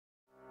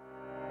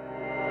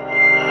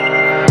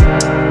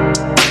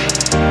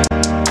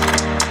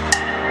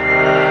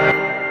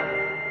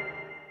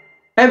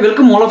I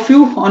welcome all of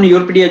you on your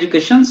PD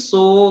education.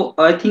 So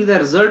I think the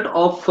result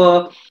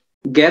of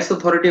Gas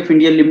Authority of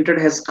India Limited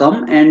has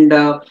come, and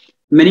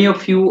many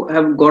of you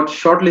have got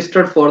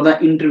shortlisted for the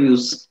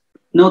interviews.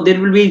 Now there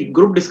will be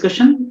group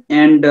discussion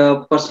and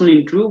personal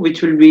interview,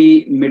 which will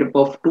be made up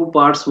of two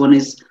parts. One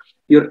is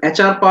your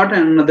HR part,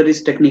 and another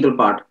is technical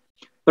part.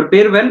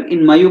 Prepare well,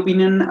 in my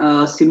opinion,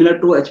 similar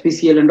to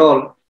HPCL and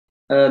all.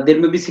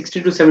 There may be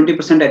 60 to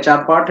 70%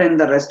 HR part, and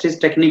the rest is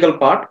technical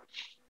part,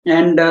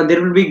 and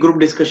there will be group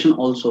discussion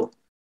also.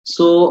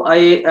 So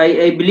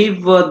I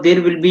believe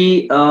there will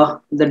be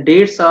the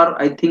dates are,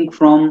 I think,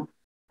 from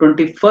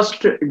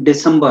 21st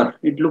December.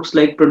 It looks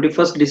like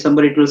 21st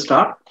December it will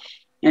start,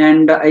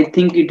 and I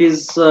think it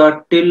is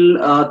till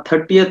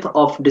 30th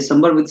of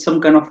December with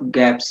some kind of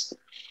gaps.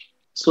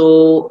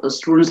 So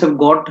students have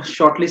got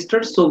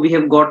shortlisted, so we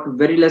have got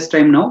very less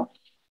time now.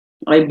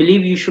 I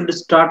believe you should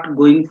start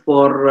going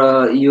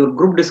for your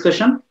group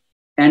discussion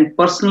and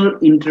personal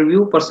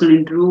interview.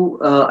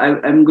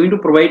 I'm going to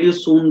provide you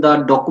soon the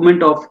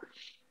document of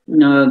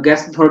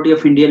Gas Authority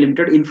of India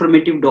Limited,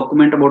 informative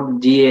document about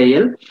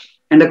GAIL,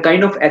 and the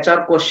kind of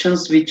HR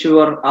questions which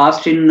were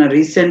asked in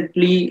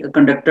recently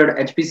conducted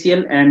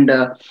HPCL and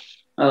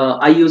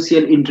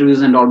IUCL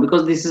interviews and all,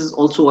 because this is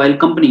also oil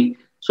company.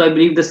 So I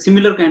believe the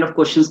similar kind of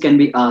questions can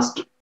be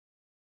asked,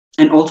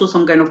 and also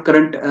some kind of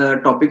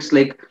current topics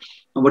like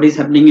what is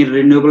happening in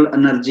renewable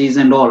energies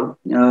and all,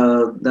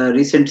 the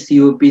recent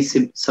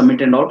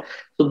summit and all.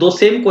 So those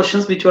same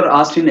questions which were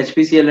asked in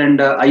HPCL and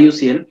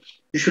IUCL,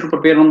 you should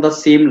prepare on the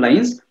same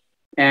lines.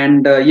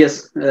 And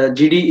yes,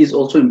 GD is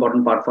also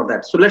important part for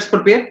that. So let's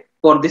prepare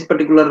for this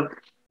particular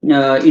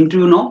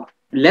interview now.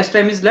 Less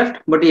time is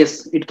left, but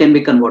yes, it can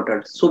be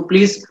converted. So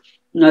please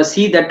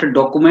see that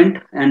document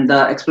and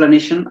the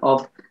explanation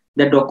of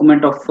the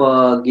document of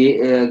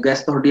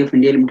Gas Authority of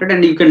India Limited,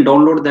 and you can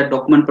download that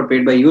document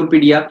prepared by your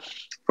PDA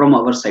from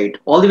our site.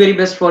 All the very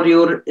best for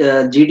your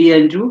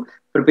GDA interview.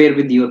 Prepare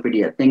with your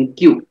PDA. Thank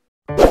you.